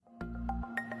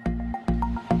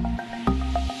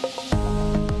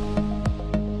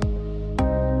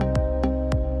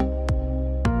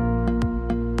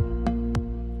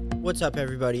What's up,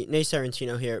 everybody? Nate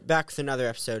Sarantino here, back with another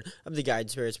episode of the Guided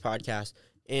Spirits podcast.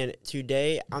 And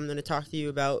today, I'm going to talk to you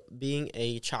about being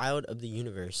a child of the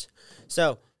universe.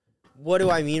 So, what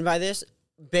do I mean by this?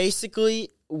 Basically,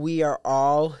 we are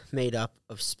all made up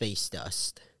of space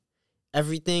dust.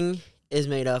 Everything is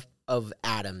made up of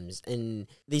atoms, and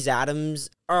these atoms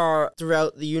are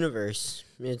throughout the universe.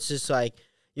 It's just like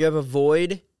you have a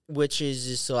void, which is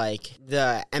just like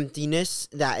the emptiness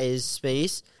that is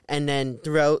space, and then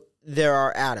throughout there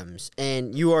are atoms,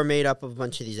 and you are made up of a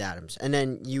bunch of these atoms, and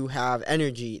then you have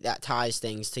energy that ties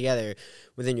things together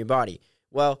within your body.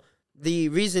 Well, the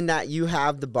reason that you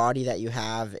have the body that you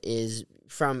have is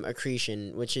from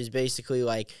accretion, which is basically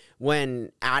like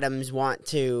when atoms want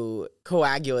to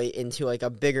coagulate into like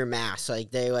a bigger mass, like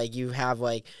they like you have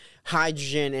like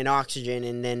hydrogen and oxygen,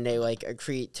 and then they like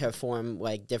accrete to form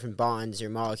like different bonds or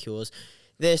molecules.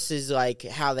 This is like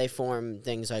how they form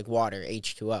things like water,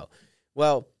 H2O.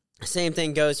 Well, same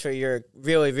thing goes for your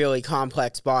really, really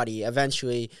complex body.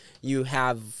 Eventually, you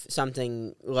have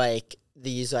something like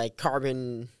these like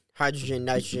carbon, hydrogen,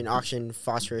 nitrogen, oxygen,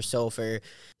 phosphorus, sulfur,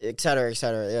 et cetera,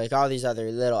 like all these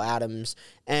other little atoms.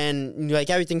 And like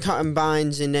everything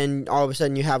combines, and then all of a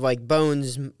sudden you have like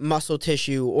bones, muscle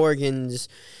tissue, organs,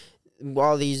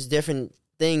 all these different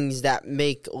things that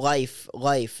make life.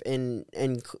 And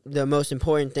the most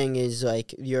important thing is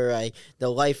like your the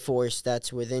life force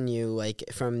that's within you, like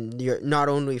from your, not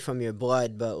only from your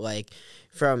blood, but like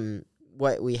from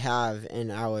what we have in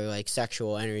our like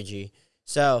sexual energy.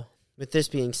 So with this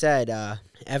being said,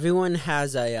 everyone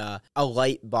has a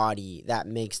light body that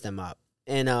makes them up.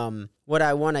 And what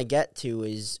I want to get to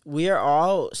is we are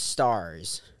all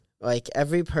stars. Like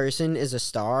every person is a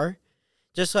star.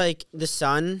 Just like the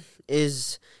sun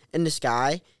is in the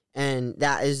sky, and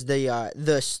that is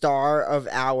the star of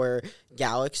our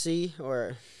galaxy,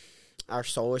 or our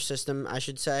solar system, I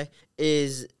should say,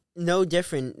 is no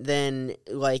different than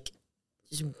like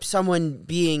someone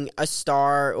being a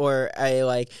star or a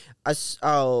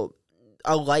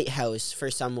lighthouse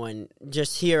for someone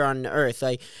just here on Earth.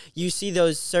 Like you see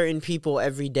those certain people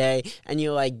every day, and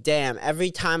you're like, damn,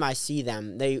 every time I see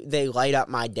them, they light up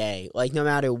my day. Like no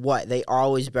matter what, they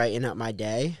always brighten up my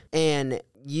day. And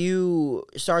you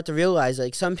start to realize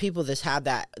like some people just have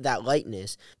that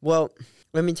lightness. Well,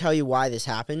 let me tell you why this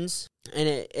happens. And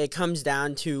it comes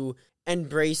down to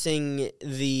embracing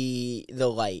the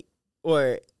light,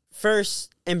 or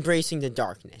first embracing the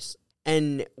darkness.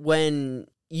 And when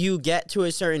you get to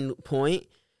a certain point,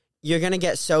 you're going to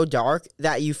get so dark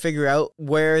that you figure out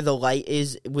where the light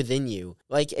is within you.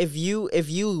 Like if you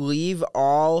leave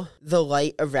all the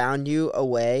light around you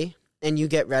away and you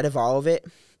get rid of all of it,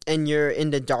 and you're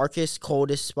in the darkest,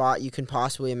 coldest spot you can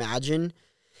possibly imagine,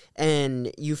 and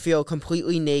you feel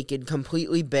completely naked,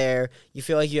 completely bare, you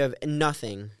feel like you have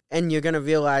nothing, and you're going to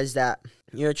realize that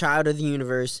you're a child of the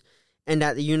universe, and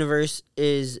that the universe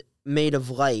is made of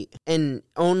light, and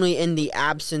only in the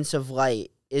absence of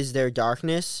light is there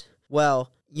darkness.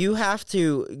 Well, you have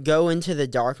to go into the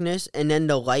darkness, and then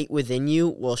the light within you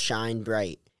will shine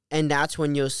bright. And that's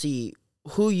when you'll see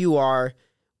who you are,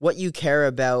 what you care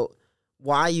about,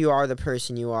 why you are the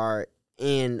person you are,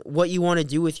 and what you want to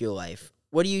do with your life.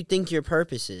 What do you think your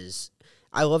purpose is?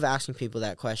 I love asking people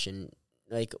that question.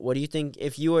 Like, what do you think,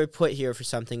 if you were put here for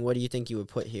something, what do you think you were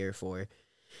put here for?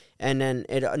 And then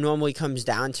it normally comes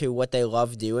down to what they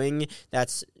love doing.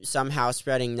 That's somehow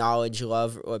spreading knowledge,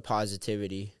 love, or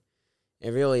positivity.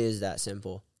 It really is that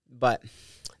simple. But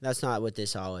that's not what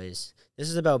this all is. This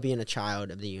is about being a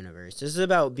child of the universe. This is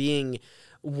about being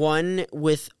one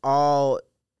with all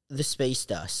the space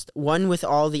dust, one with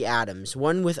all the atoms,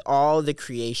 one with all the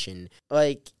creation.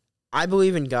 Like, I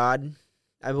believe in God.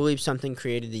 I believe something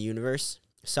created the universe.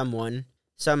 Someone.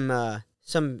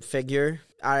 Some figure.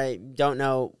 I don't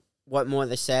know what more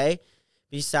to say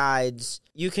besides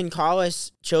you can call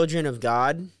us children of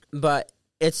God, but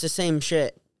it's the same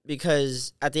shit,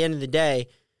 because at the end of the day,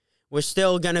 we're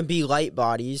still going to be light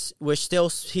bodies. We're still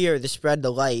here to spread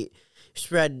the light,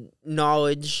 spread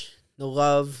knowledge, the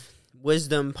love,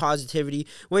 wisdom, positivity.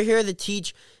 We're here to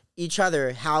teach each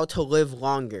other how to live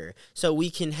longer so we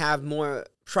can have more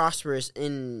prosperous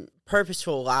and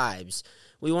purposeful lives.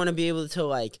 We want to be able to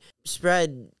like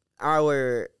spread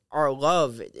our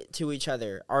love to each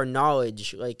other, our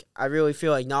knowledge. Like, I really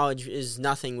feel like knowledge is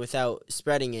nothing without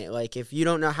spreading it. Like, if you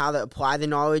don't know how to apply the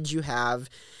knowledge you have,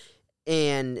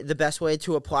 and the best way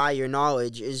to apply your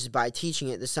knowledge is by teaching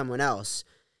it to someone else.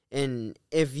 And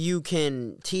if you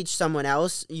can teach someone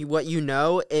else what you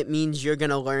know, it means you're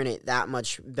going to learn it that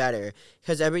much better.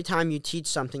 Because every time you teach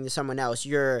something to someone else,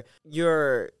 you're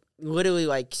literally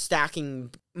like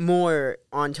stacking more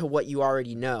onto what you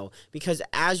already know, because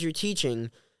as you're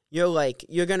teaching,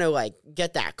 you're gonna like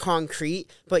get that concrete,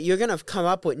 but you're gonna come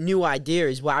up with new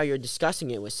ideas while you're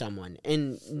discussing it with someone.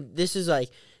 And this is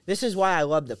why I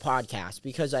love the podcast,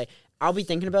 because I'll be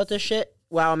thinking about this shit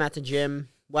while I'm at the gym,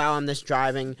 while I'm just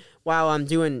driving, while I'm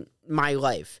doing my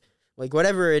life, like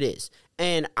whatever it is,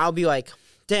 and I'll be like,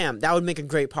 damn, that would make a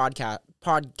great podcast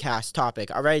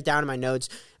topic. I'll write it down in my notes.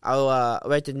 I'll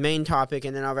write the main topic,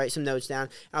 and then I'll write some notes down.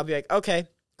 I'll be like, okay,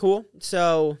 cool.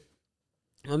 So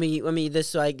let me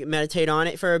just like meditate on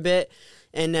it for a bit,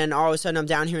 and then all of a sudden I'm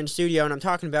down here in the studio and I'm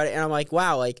talking about it, and I'm like,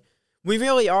 wow, like we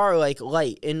really are like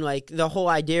light, and like the whole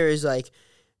idea is like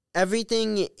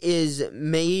everything is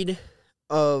made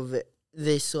of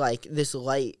this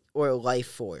light or life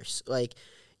force. Like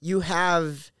you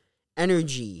have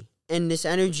energy, and this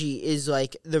energy is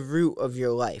like the root of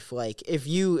your life. Like if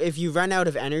you run out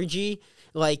of energy,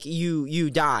 like you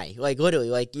die, like literally.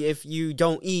 Like if you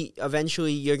don't eat,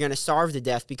 eventually you're gonna starve to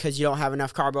death because you don't have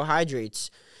enough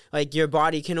carbohydrates. Like your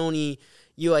body can only,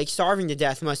 starving to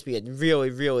death must be a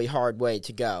really, really hard way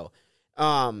to go.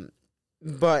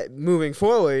 But moving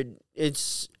forward,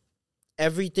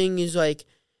 everything is like,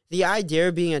 the idea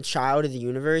of being a child of the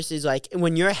universe is like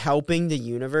when you're helping the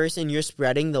universe and you're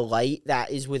spreading the light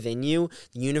that is within you,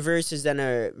 the universe is going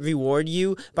to reward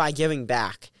you by giving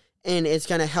back. And it's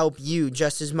going to help you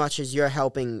just as much as you're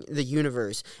helping the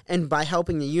universe. And by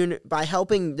helping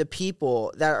the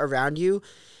people that are around you,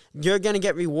 you're going to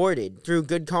get rewarded through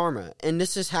good karma. And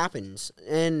this just happens.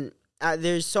 And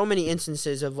there's so many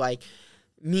instances of like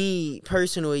me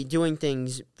personally doing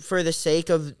things for the sake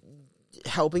of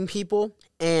helping people,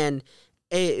 and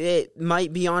it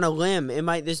might be on a limb. It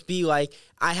might just be like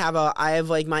I have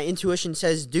like my intuition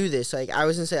says do this. Like I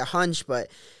was gonna say a hunch,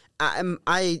 but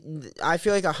I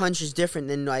feel like a hunch is different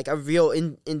than like a real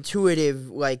intuitive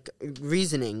like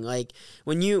reasoning. Like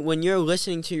when you're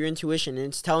listening to your intuition and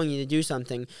it's telling you to do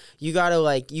something, you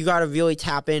gotta really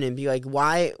tap in and be like,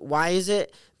 why is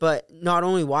it? But not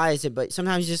only why is it, but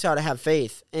sometimes you just gotta have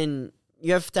faith, and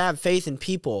you have to have faith in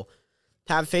people.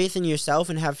 Have faith in yourself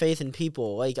and have faith in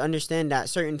people. Like, understand that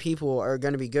certain people are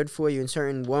going to be good for you and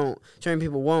certain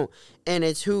people won't. And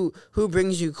it's who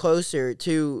brings you closer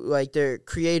to, like, the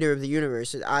creator of the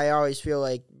universe. I always feel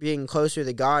like being closer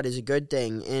to God is a good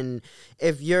thing. And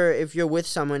if you're with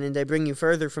someone and they bring you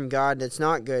further from God, that's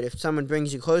not good. If someone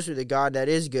brings you closer to God, that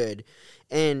is good.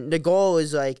 And the goal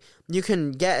is, like, you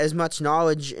can get as much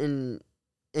knowledge and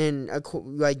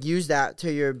like use that to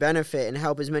your benefit and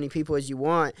help as many people as you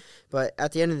want, but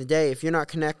at the end of the day, if you're not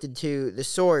connected to the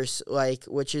source, like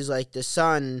which is like the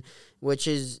sun, which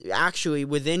is actually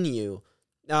within you,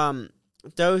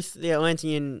 both the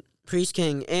Atlantean priest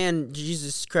king and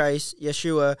Jesus Christ,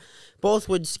 Yeshua, both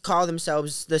would call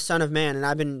themselves the Son of Man. And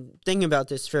I've been thinking about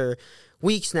this for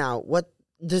weeks now. What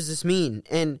does this mean?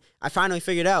 And I finally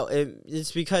figured out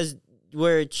it's because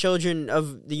we're children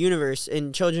of the universe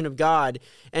and children of God,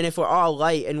 and if we're all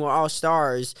light and we're all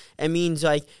stars, it means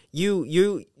like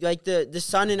you like the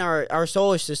sun in our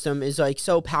solar system is like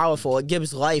so powerful, it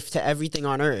gives life to everything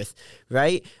on Earth,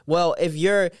 right? Well, if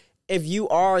you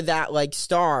are that like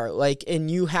star, like,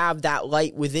 and you have that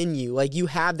light within you, like you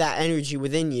have that energy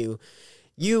within you,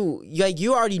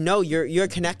 you already know you're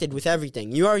connected with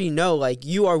everything. You already know like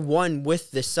you are one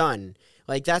with the sun.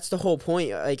 Like, that's the whole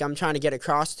point, like, I'm trying to get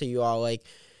across to you all. Like,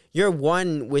 you're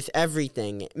one with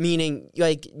everything, meaning,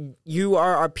 like, you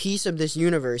are a piece of this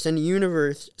universe, and the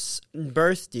universe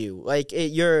birthed you. Like,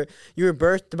 you're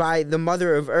birthed by the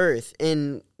Mother of Earth,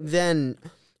 and then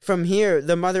from here,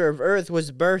 the Mother of Earth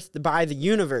was birthed by the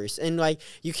universe. And, like,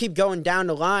 you keep going down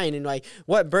the line, and, like,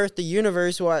 what birthed the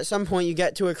universe? Well, at some point, you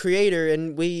get to a creator,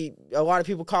 and a lot of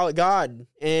people call it God,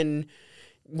 and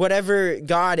whatever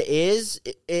God is,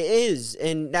 it is,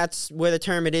 and that's where the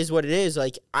term "it is what it is."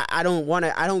 Like, I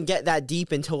don't get that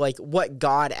deep into like what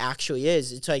God actually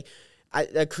is. It's like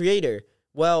a creator.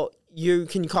 Well, you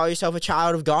can call yourself a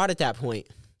child of God at that point.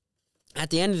 At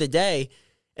the end of the day,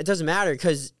 it doesn't matter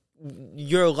because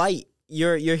you're light.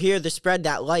 You're here to spread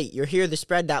that light. You're here to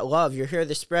spread that love. You're here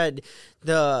to spread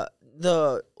the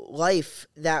life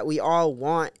that we all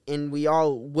want and we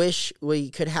all wish we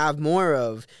could have more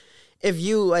of. If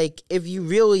you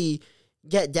really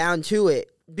get down to it,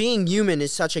 being human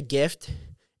is such a gift,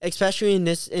 especially in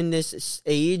this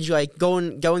age, like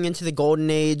going into the golden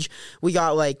age. We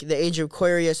got like the age of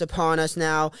Aquarius upon us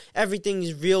now.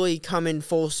 Everything's really coming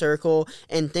full circle,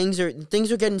 and things are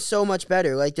getting so much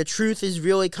better. Like the truth is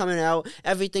really coming out.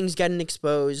 Everything's getting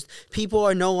exposed. People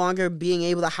are no longer being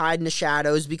able to hide in the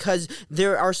shadows because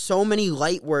there are so many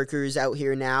light workers out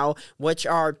here now, which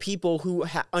are people who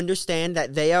understand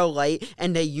that they are light,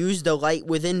 and they use the light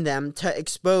within them to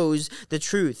expose the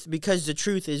truth, because the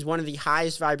truth is one of the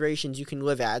highest vibrations you can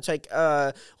live at. It's like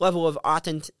a level of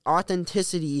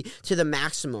authenticity to the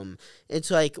maximum. It's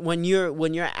like when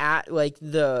you're at like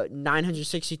the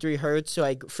 963 hertz,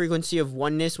 like frequency of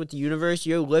oneness with the universe,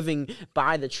 you're living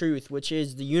by the truth, which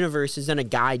is the universe is going to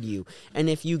guide you. And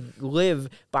if you live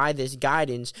by this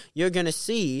guidance, you're going to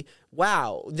see,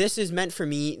 wow, this is meant for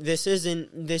me. This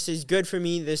is good for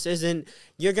me. This isn't.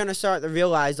 You're going to start to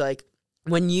realize, like,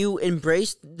 when you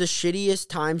embrace the shittiest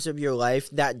times of your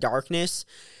life, that darkness,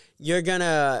 you're going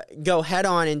to go head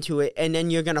on into it, and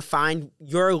then you're going to find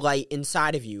your light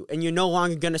inside of you. And you're no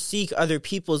longer going to seek other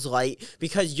people's light,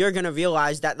 because you're going to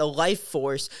realize that the life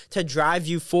force to drive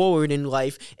you forward in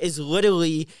life is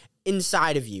literally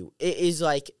inside of you. It is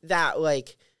like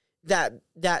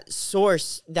that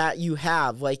source that you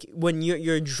have, like when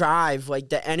your drive, like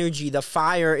the energy, the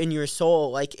fire in your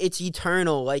soul, like it's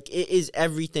eternal, like it is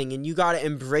everything, and you got to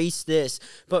embrace this.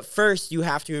 But first you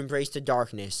have to embrace the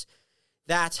darkness.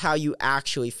 That's how you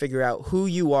actually figure out who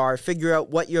you are, figure out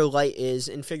what your light is,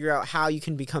 and figure out how you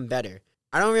can become better.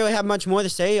 I don't really have much more to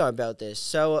say about this.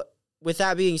 So with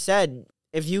that being said,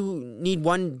 if you need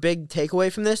one big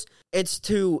takeaway from this, it's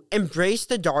to embrace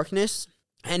the darkness.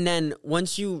 And then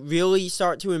once you really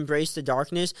start to embrace the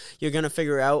darkness, you're going to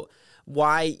figure out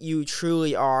why you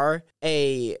truly are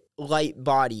a light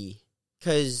body.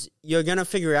 Because you're going to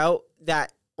figure out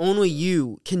that only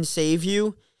you can save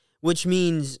you, which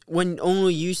means when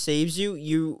only you saves you,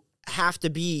 you have to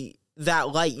be that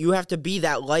light. You have to be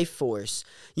that life force.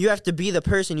 You have to be the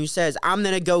person who says, I'm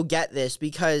going to go get this,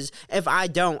 because if I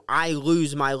don't, I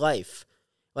lose my life.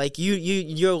 Like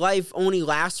your life only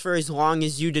lasts for as long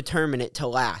as you determine it to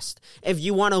last. If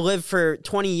you want to live for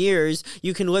 20 years,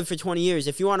 you can live for 20 years.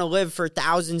 If you want to live for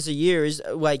thousands of years,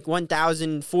 like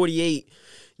 1,048,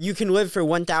 you can live for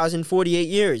 1,048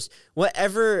 years.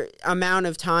 Whatever amount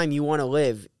of time you want to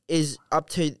live is up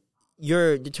to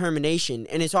your determination,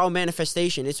 and it's all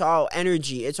manifestation, it's all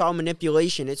energy, it's all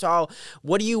manipulation, it's all,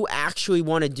 what do you actually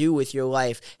want to do with your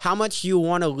life? How much do you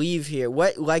want to leave here?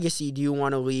 What legacy do you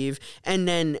want to leave? And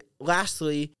then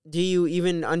lastly, do you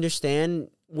even understand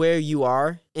where you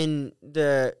are in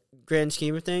the grand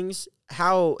scheme of things?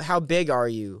 How big are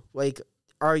you? Like,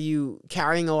 are you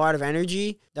carrying a lot of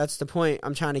energy? That's the point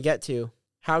I'm trying to get to.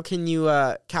 How can you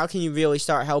really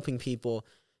start helping people?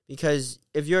 Because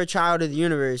if you're a child of the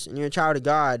universe and you're a child of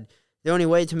God, the only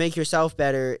way to make yourself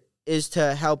better is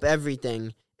to help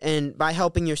everything. And by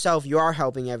helping yourself, you are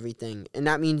helping everything. And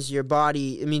that means your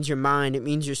body, it means your mind, it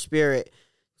means your spirit.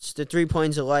 It's the 3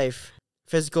 points of life: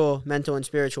 physical, mental, and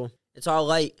spiritual. It's all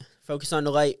light. Focus on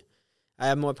the light. I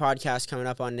have more podcasts coming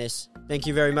up on this. Thank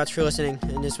you very much for listening.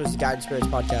 And this was the Guided Spirits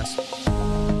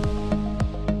Podcast.